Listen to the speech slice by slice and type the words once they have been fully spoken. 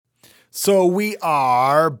So we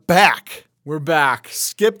are back. We're back.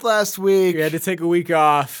 Skipped last week. We had to take a week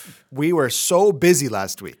off. We were so busy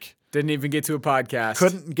last week. Didn't even get to a podcast.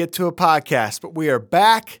 Couldn't get to a podcast, but we are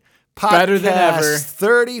back. Podcast Better than ever.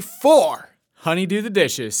 34. Honey, do the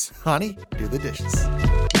dishes. Honey, do the dishes.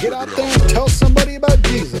 Get out there and tell somebody about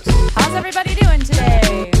Jesus. How's everybody doing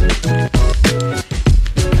today?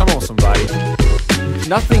 Come on, somebody.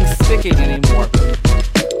 Nothing's sticking anymore.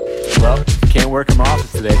 Well, can't work in my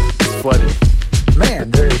office today. It's flooded. Man,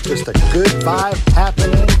 there is just a good vibe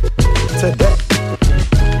happening today.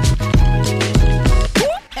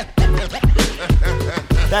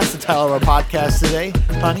 That's the title of our podcast today.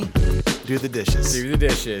 Honey, do the dishes. Do the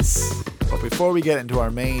dishes. But before we get into our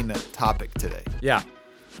main topic today, Yeah.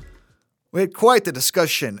 we had quite the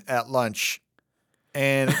discussion at lunch,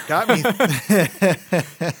 and it got me.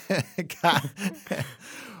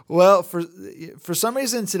 Well, for some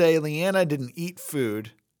reason today, Leanna didn't eat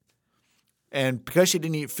food, and because she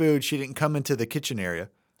didn't eat food, she didn't come into the kitchen area.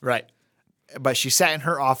 Right. But she sat in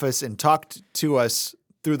her office and talked to us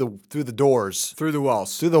through the doors, Through the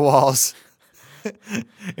walls. through the walls, and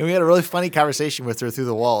we had a really funny conversation with her through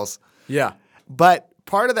the walls. Yeah. But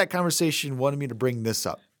part of that conversation wanted me to bring this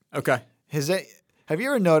up. Okay. Have you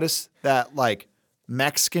ever noticed that like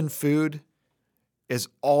Mexican food is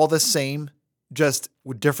all the same, just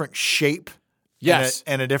with different shape? Yes.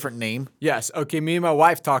 And a different name? Yes. Okay. Me and my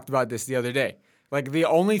wife talked about this the other day. Like the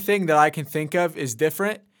only thing that I can think of is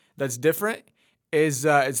different. That's different is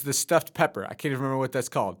it's the stuffed pepper. I can't even remember what that's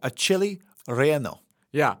called. A chili relleno.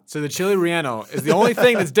 Yeah. So the chili relleno is the only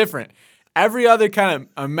thing that's different. Every other kind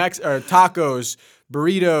of tacos,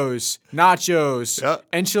 burritos, nachos, Yep.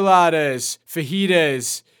 enchiladas,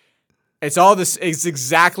 fajitas. It's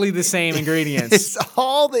exactly the same ingredients. It's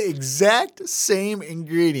all the exact same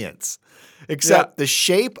ingredients, except the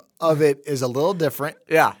shape of it is a little different.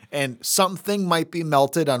 Yeah. And something might be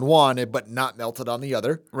melted on one, but not melted on the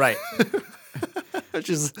other, Right. which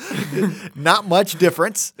is not much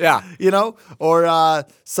difference. Yeah. You know, or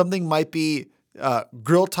something might be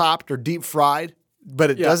grill topped or deep fried,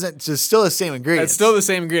 but it doesn't. It's still the same ingredients. It's still the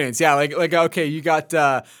same ingredients. Yeah. Like okay, you got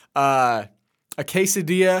a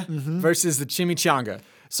quesadilla versus the chimichanga.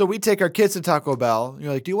 So we take our kids to Taco Bell.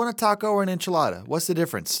 You're like, do you want a taco or an enchilada? What's the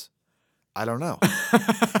difference? I don't know.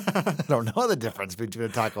 I don't know the difference between a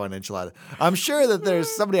taco and an enchilada. I'm sure that there's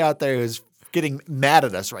somebody out there who's getting mad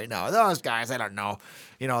at us right now. Those guys, I don't know.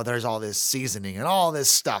 You know, there's all this seasoning and all this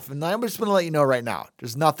stuff. And I'm just going to let you know right now,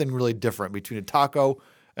 there's nothing really different between a taco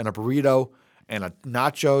and a burrito and a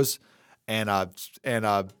nachos and a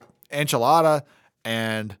enchilada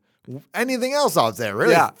and anything else out there,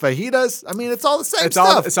 really. Yeah. Fajitas. I mean, it's all the same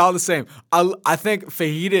stuff. It's all the same. I think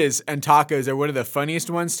fajitas and tacos are one of the funniest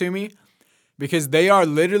ones to me because they are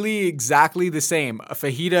literally exactly the same. A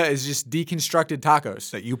fajita is just deconstructed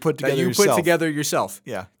tacos that you put that together you yourself. put together yourself.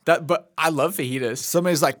 Yeah. But I love fajitas.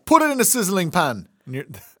 Somebody's like, put it in a sizzling pan.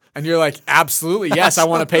 And you're like, absolutely, yes, I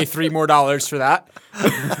want to pay $3 more for that.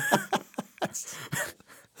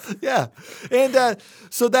 Yeah. And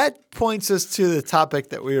so that points us to the topic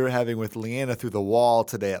that we were having with Leanna through the wall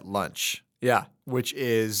today at lunch, Yeah. which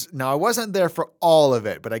is, now I wasn't there for all of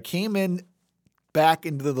it, but I came in back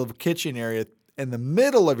into the little kitchen area in the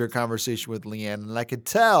middle of your conversation with Leanna, and I could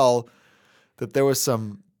tell that there was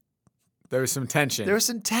some tension.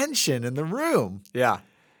 tension in the room. Yeah.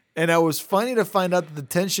 And it was funny to find out that the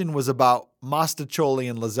tension was about mastacholi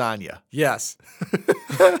and lasagna. Yes.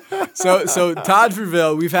 So Todd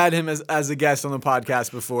Verville, we've had him as a guest on the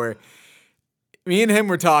podcast before. Me and him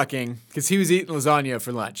were talking because he was eating lasagna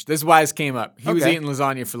for lunch. This is why this came up. He was Okay. eating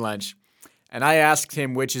lasagna for lunch. And I asked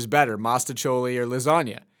him which is better, mastacholi or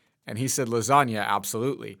lasagna. And he said lasagna,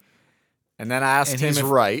 absolutely. And then I asked And him he's if,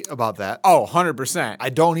 right about that. oh, 100%. I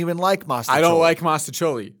don't even like mastacholi. I don't like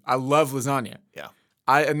mastacholi. I love lasagna. Yeah.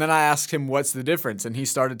 And then I asked him what's the difference, and he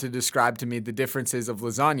started to describe to me the differences of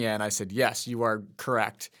lasagna, and I said, yes, you are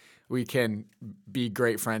correct. We can be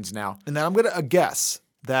great friends now. And then I'm going to guess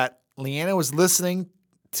that Leanna was listening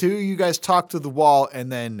to you guys talk to the wall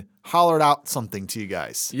and then hollered out something to you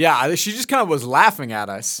guys. Yeah, she just kind of was laughing at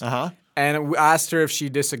us. Uh-huh. And I asked her if she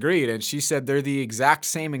disagreed, and she said they're the exact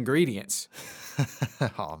same ingredients.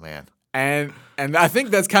 Oh, man. And I think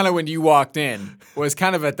that's kind of when you walked in, was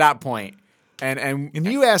kind of at that point. And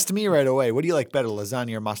you asked me right away, what do you like better,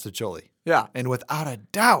 lasagna or mastacholi? yeah, And without a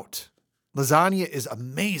doubt, lasagna is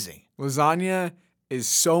amazing. lasagna is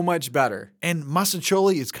so much better. And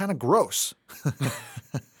mastacholi is kind of gross.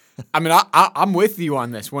 I mean, I'm with you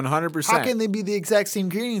on this 100%. How can they be the exact same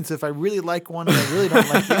ingredients if I really like one and I really don't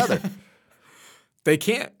like the other? They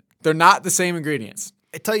can't. They're not the same ingredients.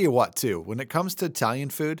 I tell you what, too, when it comes to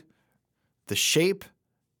Italian food, the shape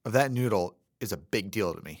of that noodle is a big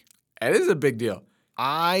deal to me. It is a big deal.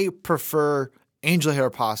 I prefer angel hair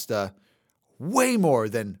pasta way more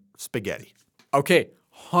than spaghetti. Okay,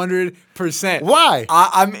 100%. Why?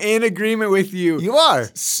 I'm in agreement with you. You are.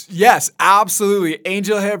 Yes, absolutely.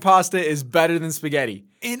 Angel hair pasta is better than spaghetti.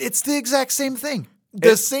 And it's the exact same thing.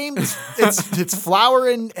 The same. It's flour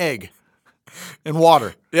and egg and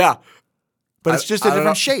water, Yeah. but it's just a I don't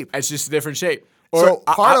know. different shape. It's just a different shape. So Or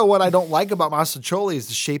part of what I don't like about masticholi is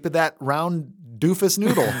the shape of that round doofus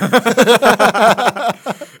noodle.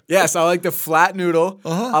 yes, I like the flat noodle.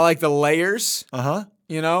 I like the layers,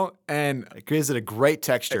 you know, and It gives it a great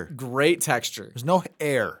texture. great texture. There's no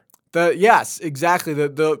air. Yes, exactly.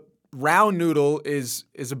 The round noodle is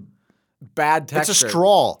a bad texture. It's a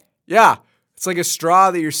straw. Yeah. It's like a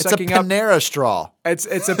straw that you're It's a sucking up. Panera straw. It's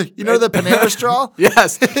a You know the Panera straw?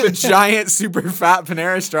 Yes, the giant super fat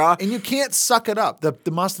Panera straw. And you can't suck it up, the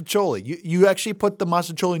masticholi. You actually put the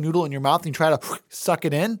masticholi noodle in your mouth and you try to suck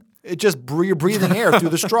it in. It just, you're breathing air through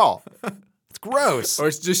the straw. It's gross. Or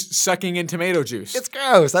it's just sucking in tomato juice. It's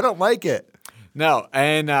gross. I don't like it. No,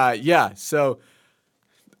 and yeah, so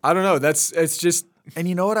I don't know. It's just And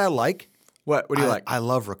you know what I like? what do you like? I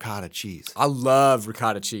love ricotta cheese. I love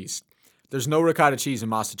ricotta cheese. There's no ricotta cheese in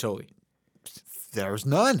masticholi. There's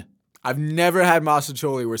none. I've never had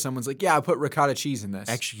masticholi where someone's like, "Yeah, I put ricotta cheese in this."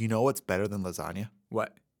 Actually, you know what's better than lasagna?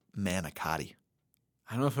 What? Manicotti.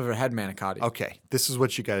 I don't know if I've ever had manicotti. Okay, this is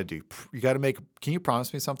what you got to do. You got to make. Can you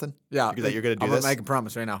promise me something? Yeah, that you're gonna do I'm this. gonna make a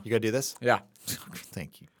promise right now. You got to do this. Yeah,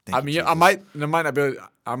 Thank you. I mean, I might not be.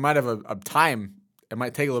 I might have a time. It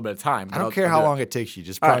might take a little bit of time. I don't care how long it takes you.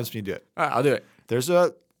 Just All right. promise me to do it. All right, I'll do it. There's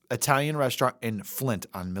a Italian restaurant in Flint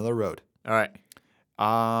on Miller Road. All right.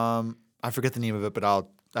 I forget the name of it, but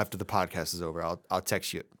after the podcast is over, I'll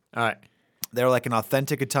text you. All right. They're like an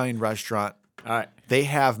authentic Italian restaurant. All right. They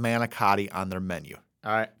have manicotti on their menu.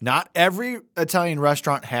 All right. Not every Italian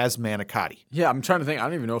restaurant has manicotti. Yeah, I'm trying to think. I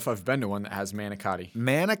don't even know if I've been to one that has manicotti.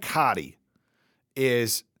 Manicotti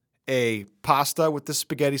is a pasta with the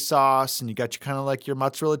spaghetti sauce, and you got your kind of like your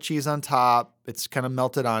mozzarella cheese on top. It's kind of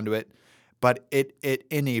melted onto it, but it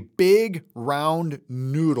in a big round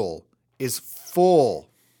noodle is full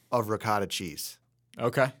of ricotta cheese,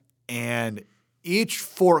 Okay. and each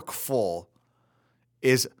forkful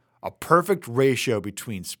is a perfect ratio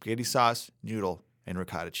between spaghetti sauce, noodle, and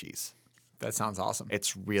ricotta cheese. That sounds awesome.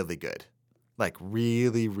 It's really good, like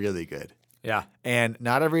really, really good. Yeah. And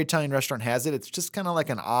not every Italian restaurant has it. It's just kind of like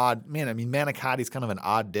an odd, man, I mean, manicotti is kind of an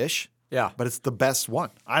odd dish, Yeah. but it's the best one.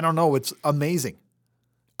 I don't know. It's amazing.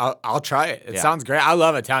 I'll try it. It Yeah. sounds great. I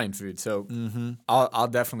love Italian food, so I'll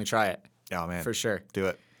definitely try it Oh, man. for sure. Do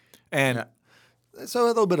it. And so a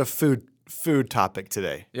little bit of food topic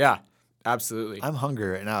today. Yeah. Absolutely. I'm hungry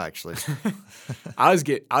right now, actually. I was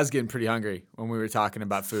getting pretty hungry when we were talking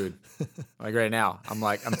about food. Like right now, I'm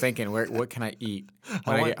thinking, what can I eat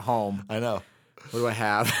when I get home? I know. What do I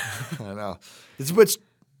have? I know.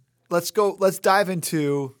 Let's dive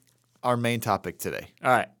into our main topic today.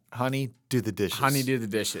 All right. Honey, do the dishes. Honey, do the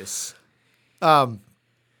dishes.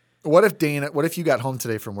 What if you got home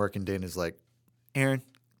today from work and Dana's like, Aaron,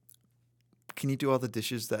 can you do all the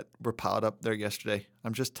dishes that were piled up there yesterday?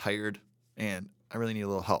 I'm just tired and I really need a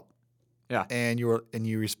little help. Yeah. And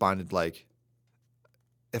you responded like,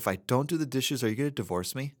 if I don't do the dishes, are you going to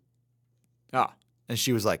divorce me? Oh, And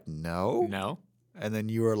she was like, no. no. And then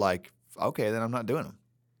you were like, okay, then I'm not doing them.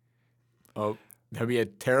 Oh, that'd be a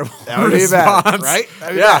terrible That would be bad, response. right?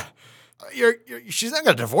 That'd be Yeah. bad. She's not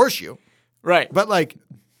going to divorce you. Right. But like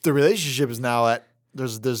the relationship is now at,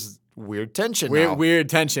 there's weird tension now. Weird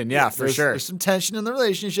tension. Yeah, for sure. There's some tension in the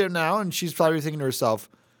relationship now, and she's probably thinking to herself,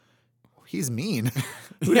 he's mean.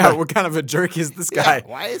 Yeah, what kind of a jerk is this guy? Yeah,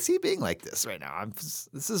 why is he being like this right now?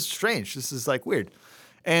 This is strange. This is like weird.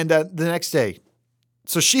 And the next day,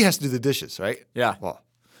 so she has to do the dishes, right? Yeah. Well,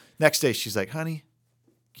 next day she's like, honey,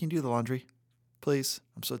 can you do the laundry, please?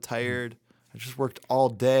 I'm so tired. I just worked all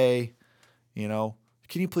day. You know,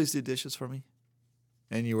 can you please do dishes for me?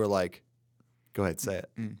 And you were like, go ahead, say it.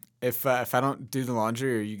 If I don't do the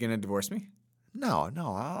laundry, are you gonna divorce me? No,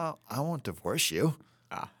 I won't divorce you.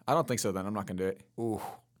 I don't think so. Then I'm not gonna do it. Ooh,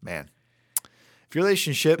 man. If your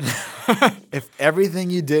relationship, if everything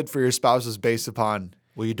you did for your spouse is based upon,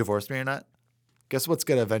 will you divorce me or not? Guess what's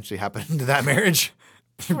going to eventually happen to that marriage?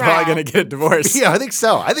 You're probably gonna get a divorce. Yeah, I think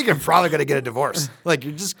so. I think you're probably going to get a divorce. Like,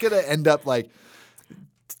 you're just going to end up like,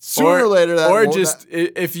 sooner or later.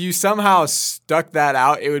 If you somehow stuck that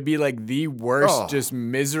out, it would be like the worst, Oh. just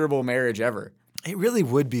miserable marriage ever. It really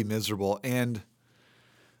would be miserable, and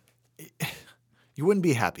you wouldn't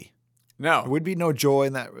be happy. No. There would be no joy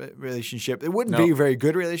in that relationship. It wouldn't No. be a very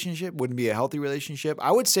good relationship. Wouldn't be a healthy relationship.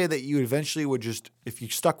 I would say that you eventually would just, if you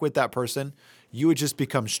stuck with that person, you would just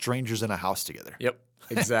become strangers in a house together. Yep.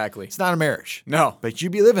 Exactly. It's not a marriage. No. But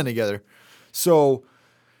you'd be living together. So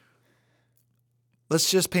let's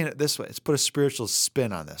just paint it this way. Let's put a spiritual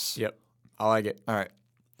spin on this. Yep. I like it. All right.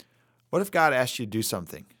 What if God asked you to do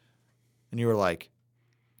something and you were like,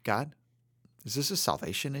 God, is this a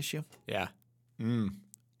salvation issue? Yeah.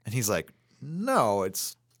 And he's like, no,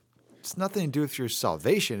 it's nothing to do with your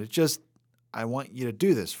salvation. It's just, I want you to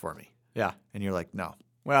do this for me. Yeah. And you're like, no,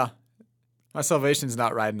 Well, my salvation's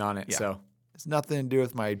not riding on it. Yeah. So it's nothing to do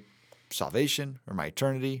with my salvation or my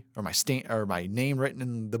eternity or my name written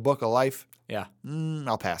in the book of life. yeah.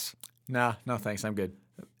 I'll pass. No, thanks. I'm good.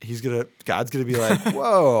 God's gonna be like,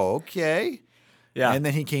 whoa, okay. Yeah. And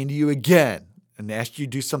then he came to you again and asked you to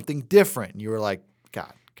do something different. And you were like,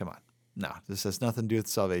 God, come on. No, this has nothing to do with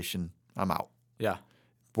salvation. I'm out. yeah.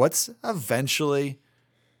 What's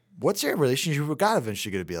your relationship with God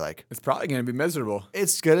eventually going to be like? It's probably going to be miserable.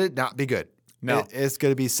 It's going to not be good. No. It's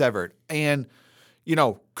going to be severed. And,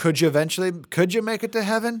 could you make it to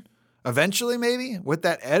heaven? Eventually, maybe with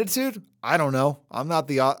that attitude? I don't know. I'm not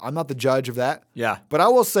the judge of that. Yeah. But I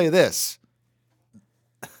will say this.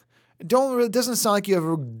 It doesn't sound like you have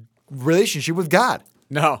a relationship with God.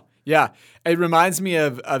 No. Yeah. It reminds me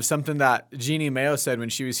of something that Jeannie Mayo said when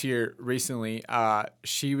she was here recently.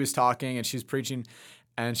 She was talking and she was preaching,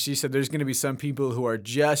 and she said there's going to be some people who are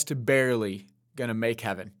just barely going to make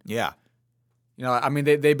heaven. Yeah. I mean,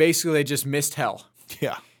 they basically just missed hell.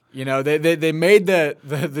 Yeah. They made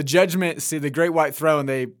the judgment, see the great white throne,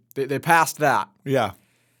 they passed that. Yeah.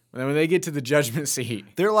 And then when they get to the judgment seat,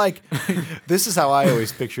 They're like, this is how I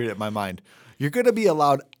always pictured it in my mind. You're going to be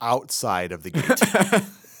allowed outside of the gate.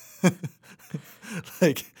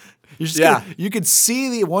 Like, you can see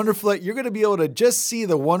the wonderful, you're going to be able to just see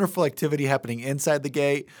the wonderful activity happening inside the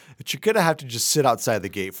gate, but you're going to have to just sit outside the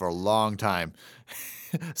gate for a long time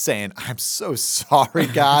saying, I'm so sorry,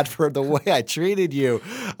 God, for the way I treated you.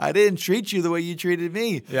 I didn't treat you the way you treated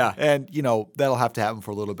me. Yeah. And, that'll have to happen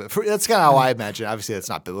for a little bit. That's kind of how I imagine. Obviously, that's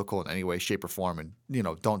not biblical in any way, shape, or form. And,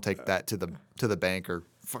 don't take that to the bank or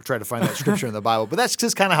try to find that scripture in the Bible. But that's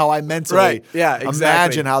just kind of how I mentally Right. Yeah, exactly.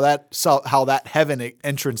 imagine how that heaven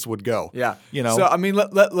entrance would go. yeah. You So, I mean,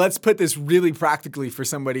 let's put this really practically for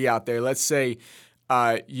somebody out there. Let's say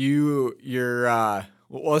let's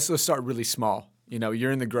start really small.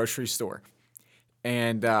 You're in the grocery store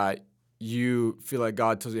and you feel like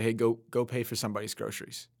God tells you, hey, go pay for somebody's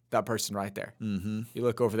groceries. That person right there. Mm-hmm. You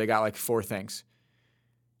look over, they got like 4 things.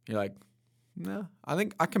 You're like, no, I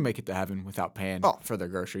think I can make it to heaven without paying for their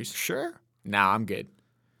groceries. Sure. Nah, I'm good.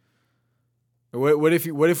 What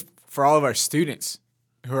if for all of our students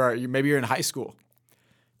who are maybe you're in high school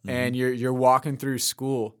and you're walking through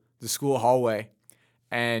the school hallway,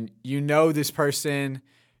 and this person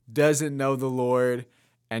doesn't know the Lord,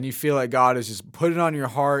 and you feel like God has just put it on your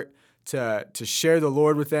heart to share the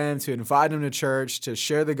Lord with them, to invite them to church, to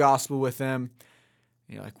share the gospel with them.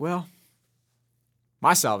 And you're like, well,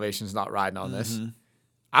 my salvation's not riding on this.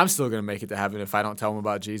 I'm still going to make it to heaven if I don't tell them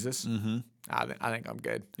about Jesus. Mm-hmm. I think I'm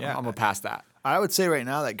good. Yeah. I'm going to pass that. I would say right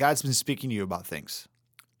now that God's been speaking to you about things.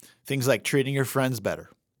 Things like treating your friends better,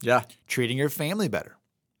 Yeah. treating your family better.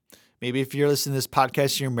 Maybe if you're listening to this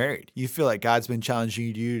podcast and you're married, you feel like God's been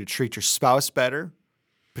challenging you to treat your spouse better,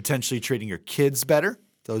 potentially treating your kids better.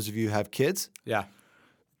 Those of you who have kids, Yeah.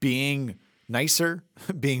 being nicer,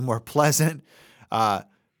 being more pleasant.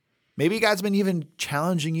 Maybe God's been even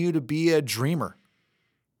challenging you to be a dreamer,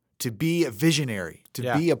 to be a visionary, to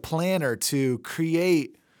be a planner, to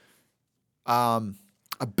create a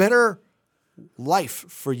better life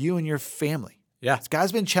for you and your family. Yeah.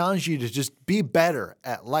 God's been challenging you to just be better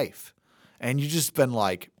at life. And you've just been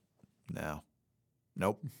like, no,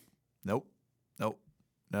 nope.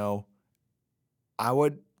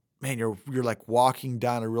 You're like walking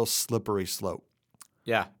down a real slippery slope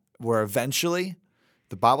Yeah. where eventually,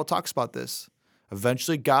 the Bible talks about this,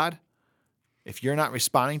 eventually God, if you're not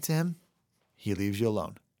responding to him, he leaves you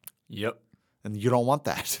alone. Yep. And you don't want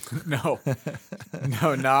that. No,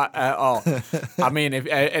 not at all. I mean,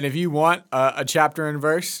 if you want a chapter and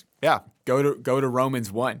verse, Yeah. go to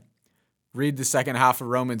Romans 1. Read the second half of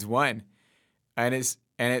Romans 1, and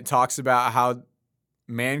it talks about how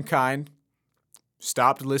mankind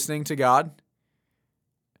stopped listening to God,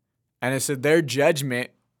 and it said their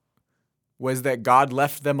judgment was that God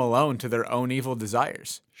left them alone to their own evil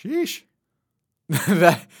desires. Sheesh.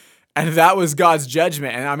 that was God's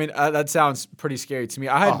judgment, and I mean that sounds pretty scary to me.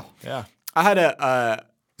 I had a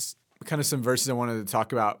kind of some verses I wanted to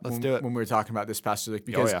talk about do it. when we were talking about this past week,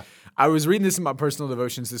 because yeah. I was reading this in my personal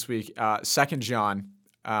devotions this week. 2 John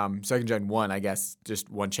 1, I guess, just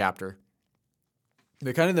one chapter.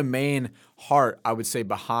 The main heart, I would say,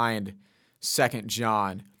 behind 2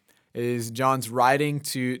 John is John's writing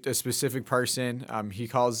to a specific person. He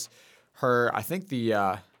calls her, I think,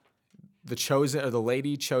 the chosen, or the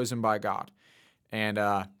lady chosen by God.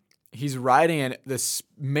 And he's writing, and this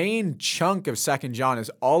main chunk of 2 John is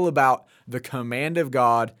all about the command of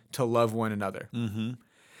God to love one another. Mm-hmm.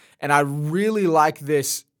 And I really like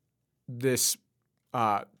this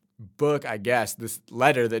book, I guess, this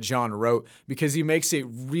letter that John wrote, because he makes it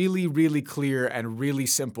really, really clear and really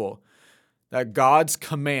simple that God's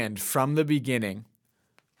command from the beginning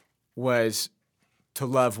was to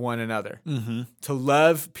love one another, to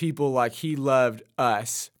love people like he loved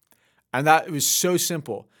us. And that was so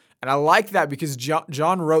simple. And I like that because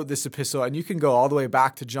John wrote this epistle, and you can go all the way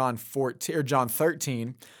back to John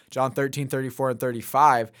 13, 34 and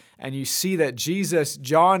 35, and you see that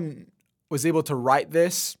John was able to write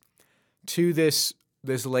this to this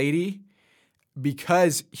lady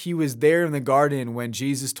because he was there in the garden when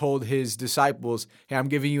Jesus told his disciples, hey, I'm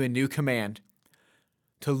giving you a new command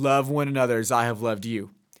to love one another as I have loved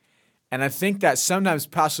you. And I think that sometimes,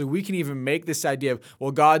 Pastor, we can even make this idea of,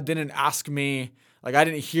 well, God didn't ask me, like I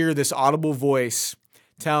didn't hear this audible voice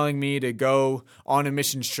telling me to go on a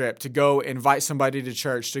mission trip, to go invite somebody to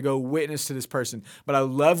church, to go witness to this person. But I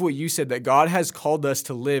love what you said, that God has called us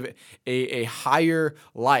to live a higher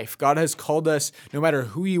life. God has called us, no matter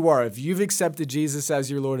who you are, if you've accepted Jesus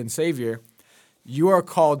as your Lord and Savior, you are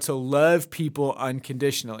called to love people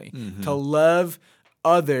unconditionally, to love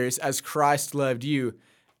others as Christ loved you.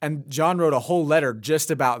 And John wrote a whole letter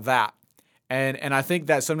just about that. And I think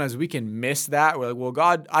that sometimes we can miss that. We're like, well,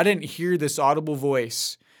 God, I didn't hear this audible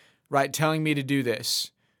voice, right, telling me to do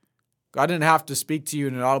this. God didn't have to speak to you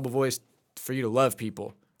in an audible voice for you to love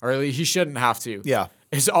people. Or at least he shouldn't have to. Yeah.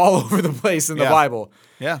 It's all over the place in the Bible.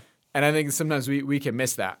 Yeah. And I think sometimes we can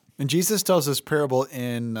miss that. And Jesus tells this parable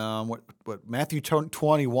in Matthew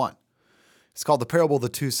 21. It's called the parable of the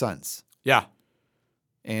two sons. Yeah.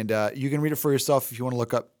 And you can read it for yourself if you want to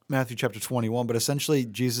look up Matthew chapter 21. But essentially,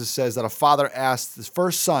 Jesus says that a father asked his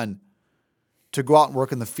first son to go out and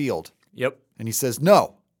work in the field. Yep. And he says,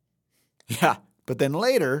 no. Yeah. But then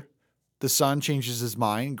later, the son changes his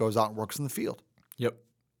mind and goes out and works in the field. Yep.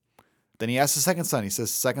 Then he asks the second son. He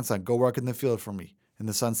says, second son, go work in the field for me. And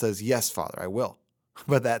the son says, yes, Father, I will.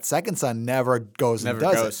 But that second son never goes and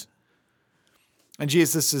does it. And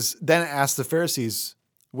Jesus then asked the Pharisees,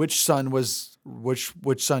 which son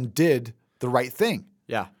did the right thing?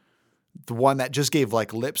 Yeah. The one that just gave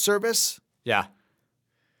like lip service? Yeah.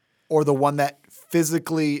 Or the one that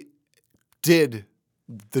physically did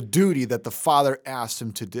the duty that the Father asked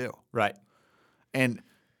him to do? Right. And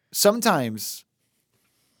sometimes,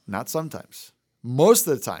 not sometimes, most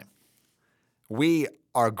of the time, we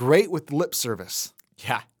are great with lip service.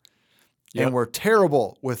 Yeah. Yep. And we're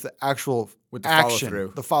terrible with the actual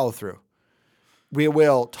action, the follow through. We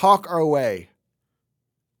will talk our way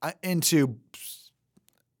into,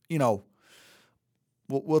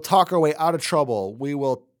 we'll talk our way out of trouble. We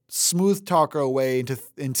will smooth talk our way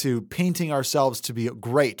into painting ourselves to be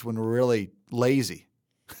great when we're really lazy.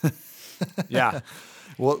 Yeah.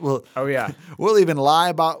 We'll We'll even lie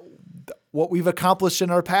about what we've accomplished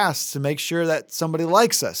in our past to make sure that somebody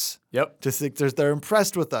likes us. Yep. To think they're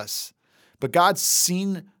impressed with us. But God's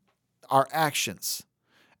seen our actions,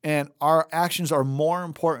 and our actions are more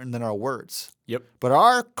important than our words. Yep. But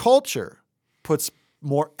our culture puts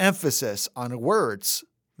more emphasis on words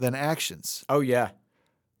than actions. Oh, yeah.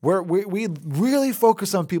 We really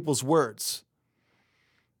focus on people's words.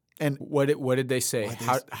 And what did they say?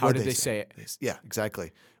 How did they say it? Yeah,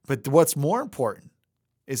 exactly. But what's more important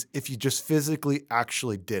is if you just physically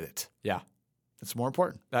actually did it. Yeah. It's more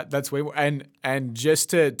important. That's way more. And just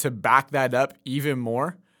to back that up even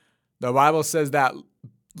more, the Bible says that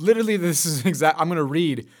literally this is I'm going to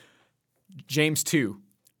read James 2.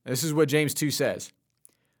 This is what James 2 says.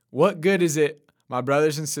 What good is it, my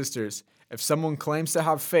brothers and sisters, if someone claims to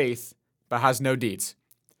have faith but has no deeds?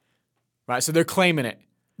 Right? So they're claiming it.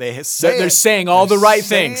 They're saying all the right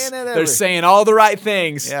things. They're saying all the right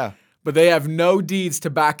things. Yeah. But they have no deeds to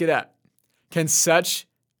back it up. Can such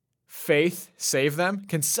faith save them?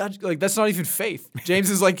 That's not even faith. James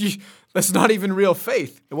is like, that's not even real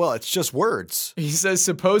faith. Well, it's just words. He says,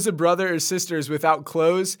 suppose a brother or sister is without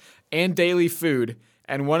clothes and daily food,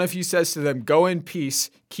 and one of you says to them, go in peace,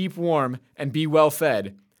 keep warm, and be well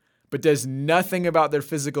fed, but does nothing about their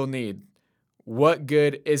physical need. What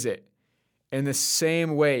good is it? In the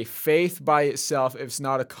same way, faith by itself, if it's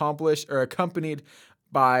not accomplished or accompanied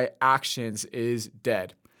by actions, is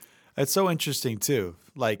dead. It's so interesting too.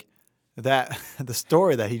 Like that, the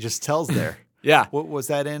story that he just tells there. Yeah. What was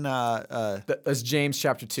that in? That's James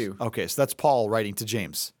chapter 2. Okay, so that's Paul writing to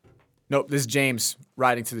James. Nope, this is James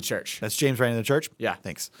writing to the church. That's James writing to the church? Yeah.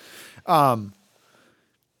 Thanks.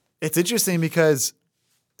 It's interesting because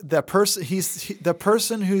the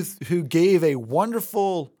person who gave a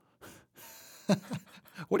wonderful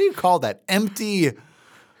what do you call that? Empty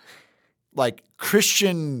like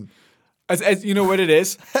Christian As you know what it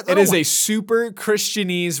is? It is a super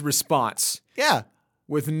Christianese response Yeah.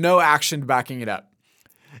 with no action backing it up.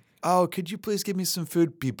 Oh, could you please give me some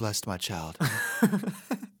food? Be blessed, my child.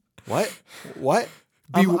 What?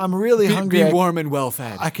 I'm really hungry. Be warm and well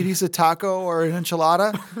fed. I could use a taco or an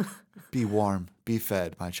enchilada. Be warm. Be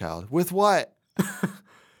fed, my child. With what?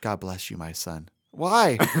 God bless you, my son.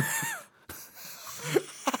 Why?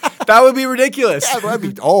 That would be ridiculous. Yeah, that'd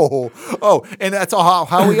be, and that's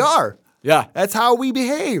how we are. Yeah. That's how we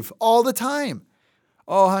behave all the time.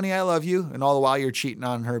 Oh, honey, I love you. And all the while you're cheating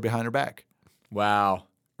on her behind her back. Wow.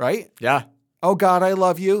 Right? Yeah. Oh, God, I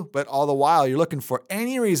love you. But all the while you're looking for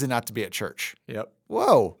any reason not to be at church. Yep.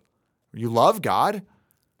 Whoa. You love God.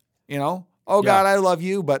 You know? Oh, Yeah. God, I love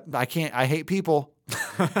you, but I hate people.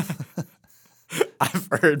 I've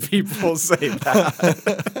heard people say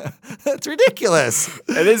that. That's ridiculous.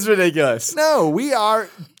 It is ridiculous. No,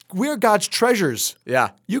 we're God's treasures.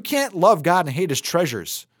 Yeah. You can't love God and hate his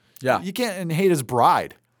treasures. Yeah. You can't and hate his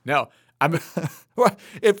bride. No. I'm If like,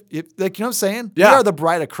 you know what I'm saying? Yeah. We are the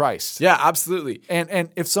bride of Christ. Yeah, absolutely. And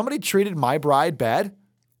if somebody treated my bride bad,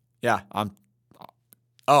 Yeah.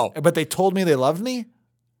 but they told me they loved me,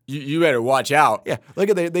 You better watch out. yeah. Look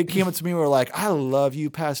at they came up to me and were like, I love you,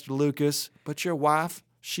 Pastor Lucas, but your wife,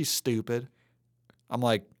 she's stupid. I'm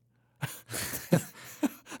like,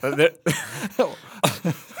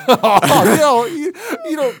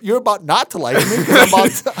 you're about not to like me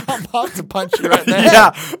because I'm about to punch you right now.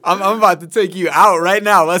 Yeah, I'm about to take you out right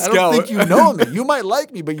now. Let's I go. don't think you know me. You might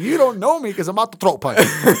like me, but you don't know me because I'm about to throat punch you.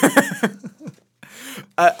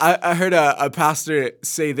 I heard a pastor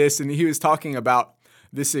say this, and he was talking about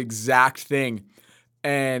this exact thing.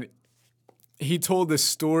 And he told this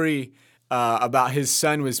story about his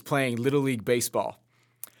son was playing Little League Baseball.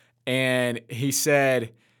 And he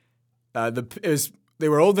said they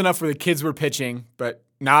were old enough where the kids were pitching, but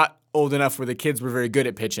not old enough where the kids were very good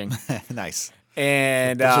at pitching. Nice.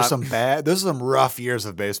 And Those are some rough years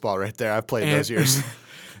of baseball right there. I've played those years.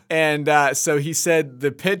 And so he said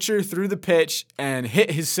the pitcher threw the pitch and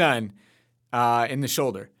hit his son in the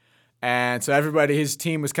shoulder. And so everybody, his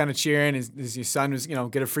team was kind of cheering. His son was,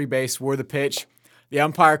 get a free base, wore the pitch. The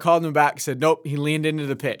umpire called him back, said, nope, he leaned into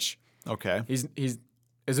the pitch. Okay.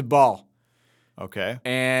 It's a ball. Okay.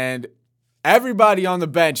 And everybody on the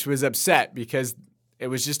bench was upset because it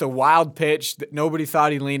was just a wild pitch that nobody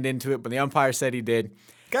thought he leaned into it, but the umpire said he did.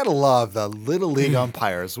 Gotta love the little league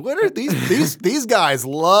umpires. What are these guys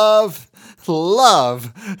love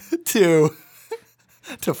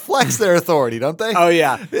to flex their authority, don't they? Oh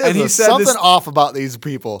yeah. And he said something off about these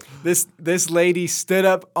people. This lady stood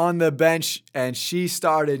up on the bench and she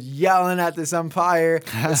started yelling at this umpire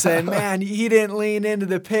and saying, man, he didn't lean into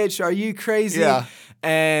the pitch. Are you crazy? Yeah.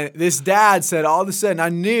 And this dad said, all of a sudden,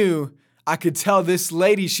 I could tell this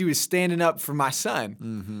lady, she was standing up for my son.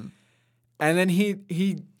 Mm-hmm. And then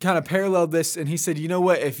he kind of paralleled this and he said, you know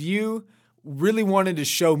what? If you really wanted to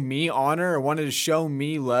show me honor or wanted to show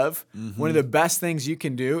me love, one of the best things you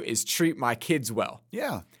can do is treat my kids well.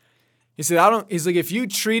 Yeah. He said, he's like, if you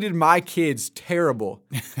treated my kids terrible,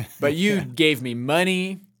 but you gave me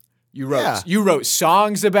money, you wrote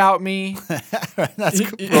songs about me. That's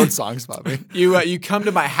cool. Wrote songs about me. You come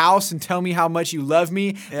to my house and tell me how much you love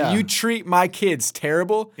me. Yeah. You treat my kids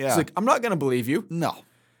terrible. Yeah. He's like, I'm not going to believe you. No.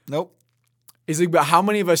 Nope. He's like, but how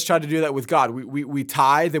many of us try to do that with God? We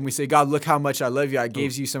tithe and we say, God, look how much I love you. I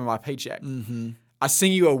gave you some of my paycheck. Mm-hmm. I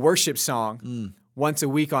sing you a worship song once a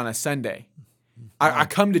week on a Sunday. I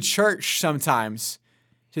come to church sometimes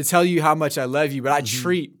to tell you how much I love you, but I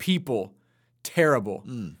treat people terrible.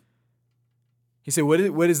 He said,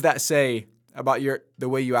 what does that say about the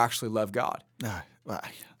way you actually love God?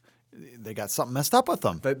 They got something messed up with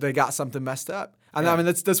them. They got something messed up. And I mean,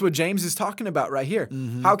 that's what James is talking about right here.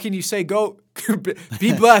 How can you say, go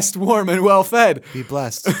be blessed, warm, and well-fed? Be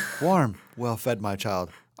blessed, warm, well-fed, my child.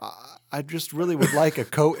 I just really would like a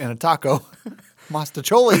coat and a taco.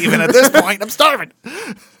 Mostaccioli even at this point. I'm starving.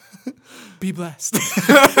 Be blessed.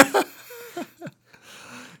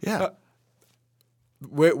 Yeah.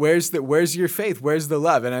 Where's your faith? Where's the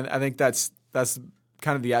love? And I think that's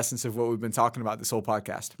kind of the essence of what we've been talking about this whole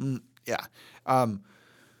podcast. Yeah.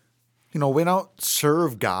 We don't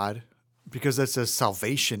serve God because it's a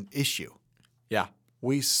salvation issue. Yeah.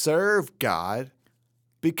 We serve God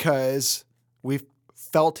because we've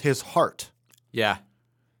felt his heart. Yeah.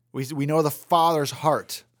 We know the Father's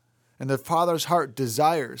heart, and the Father's heart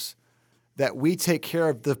desires that we take care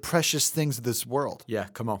of the precious things of this world. Yeah.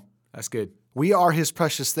 Come on. That's good. We are his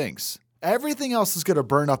precious things. Everything else is going to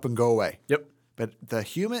burn up and go away. Yep. But the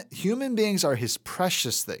human beings are his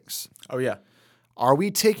precious things. Oh, yeah. Are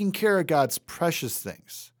we taking care of God's precious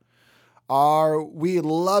things? Are we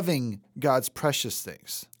loving God's precious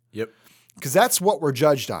things? Yep. Because that's what we're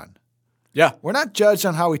judged on. Yeah. We're not judged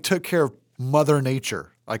on how we took care of Mother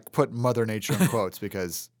Nature. I put Mother Nature in quotes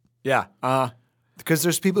because Yeah.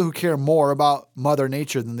 there's people who care more about Mother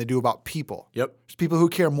Nature than they do about people. Yep. There's people who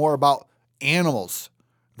care more about animals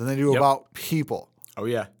than they do Yep. about people. Oh,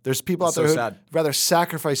 yeah. There's people out That's there so who sad. rather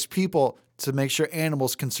sacrifice people to make sure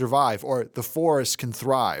animals can survive or the forest can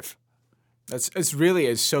thrive. It's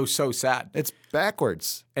really so sad. It's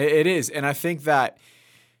backwards. It is. And I think that,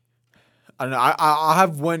 I don't know, I'll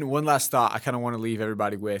have one last thought I kind of want to leave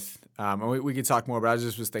everybody with. And we could talk more, but I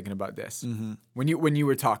was thinking about this. Mm-hmm. When you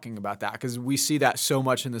were talking about that, because we see that so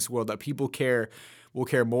much in this world that people will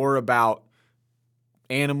care more about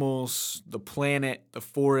animals, the planet, the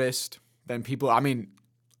forest than people. I mean,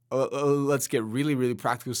 let's get really, really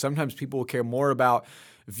practical. Sometimes people will care more about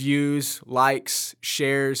views, likes,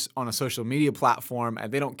 shares on a social media platform,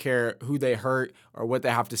 and they don't care who they hurt or what they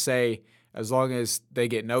have to say as long as they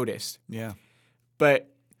get noticed. Yeah. But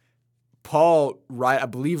Paul, I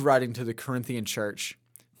believe writing to the Corinthian church,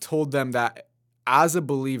 told them that as a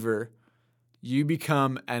believer, you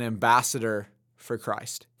become an ambassador for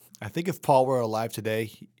Christ. I think if Paul were alive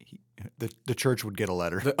today, the church would get a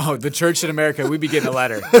letter. The church in America, we'd be getting a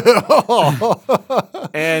letter.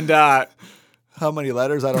 And How many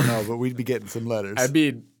letters? I don't know, but we'd be getting some letters. I'd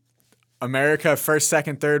be America, first,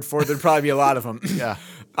 second, third, fourth. There'd probably be a lot of them. Yeah.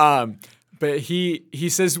 But he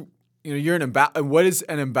says, you're an ambassador. What is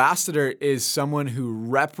an ambassador? Is someone who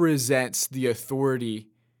represents the authority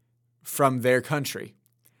from their country.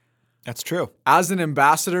 That's true. As an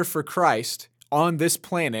ambassador for Christ on this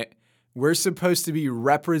planet, we're supposed to be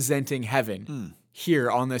representing heaven here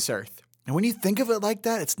on this earth. And when you think of it like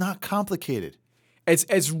that, it's not complicated.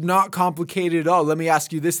 It's not complicated at all. Let me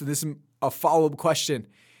ask you this, and this is a follow-up question.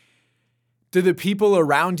 Do the people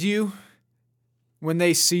around you, when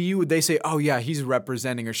they see you, would they say, oh yeah, he's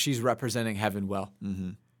representing or she's representing heaven well?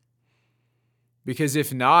 Mm-hmm. Because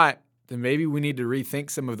if not, then maybe we need to rethink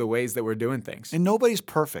some of the ways that we're doing things. And nobody's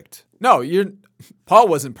perfect. No, Paul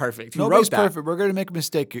wasn't perfect. He Nobody's wrote that. perfect. We're going to make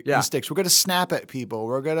mistakes. We're going to snap at people.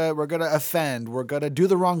 We're going to offend. We're going to do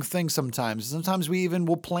the wrong thing sometimes. Sometimes we even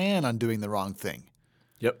will plan on doing the wrong thing.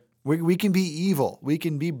 Yep. We can be evil. We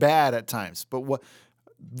can be bad at times. But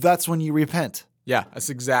that's when you repent. Yeah, that's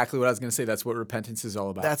exactly what I was going to say. That's what repentance is all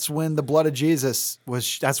about. That's when the blood of Jesus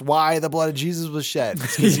was. That's why the blood of Jesus was shed.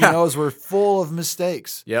 Because He Yeah. knows we're full of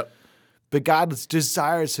mistakes. Yep. But God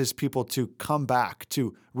desires His people to come back,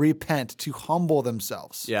 to repent, to humble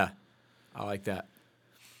themselves. Yeah. I like that.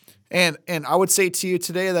 And I would say to you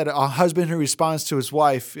today that a husband who responds to his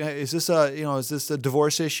wife, is this a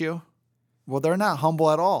divorce issue? Well, they're not humble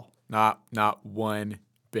at all. Not one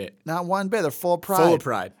bit. Not one bit. They're full of pride. Full of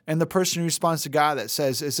pride. And the person who responds to God that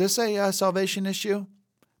says, is this a salvation issue?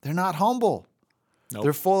 They're not humble. Nope.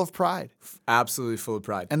 They're full of pride. Absolutely full of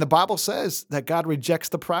pride. And the Bible says that God rejects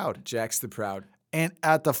the proud. Rejects the proud. And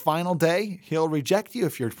at the final day, He'll reject you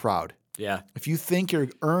if you're proud. Yeah. If you think you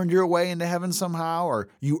earned your way into heaven somehow, or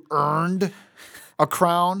you earned a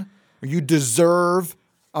crown, or you deserve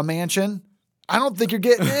a mansion, I don't think you're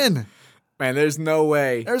getting in. Man, there's no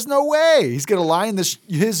way. There's no way. He's going to line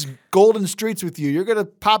his golden streets with you. You're going to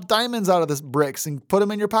pop diamonds out of the bricks and put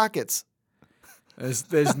them in your pockets.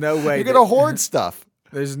 There's no way. You're going to hoard stuff.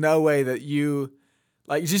 There's no way that you,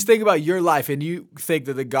 just think about your life and you think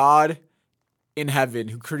that the God in heaven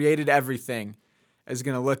who created everything is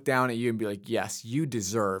going to look down at you and be like, yes, you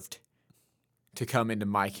deserved to come into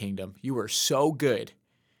my kingdom. You were so good.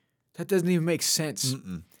 That doesn't even make sense.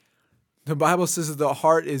 Mm-mm. The Bible says that the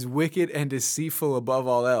heart is wicked and deceitful above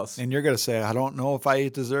all else. And you're going to say, I don't know if I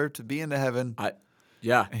deserve to be into heaven.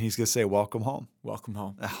 Yeah. And He's going to say, welcome home. Welcome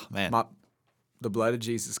home. Oh, man. The blood of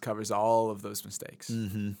Jesus covers all of those mistakes.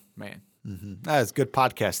 Mm-hmm. Man, That's a good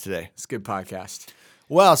podcast today. it's a good podcast.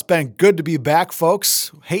 Well, it's been good to be back,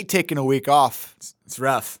 folks. Hate taking a week off. It's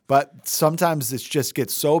rough. But sometimes it just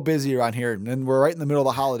gets so busy around here. And then we're right in the middle of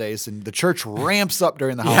the holidays, and the church ramps up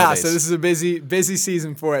during the Yeah, holidays. so this is a busy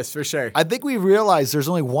season for us, for sure. I think we realized there's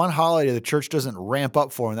only one holiday the church doesn't ramp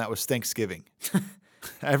up for, and that was Thanksgiving.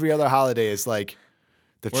 Every other holiday is like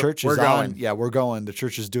The church we're is on. going. Yeah, we're going. The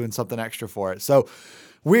church is doing something extra for it. So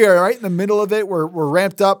we are right in the middle of it. We're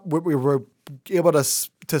ramped up. We're able to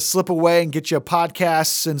slip away and get you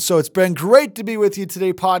podcasts. And so it's been great to be with you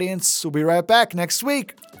today, Podience. We'll be right back next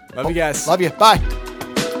week. Love you guys. Love you. Bye.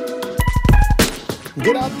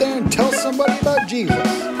 Get out there and tell somebody about Jesus.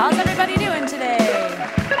 How's everybody doing today?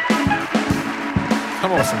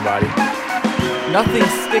 Come on, somebody.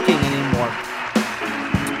 Nothing's sticking anymore.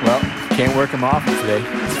 Well, can't work them off today.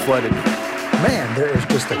 It's flooded. Man, there is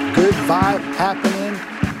just a good vibe happening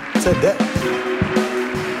today.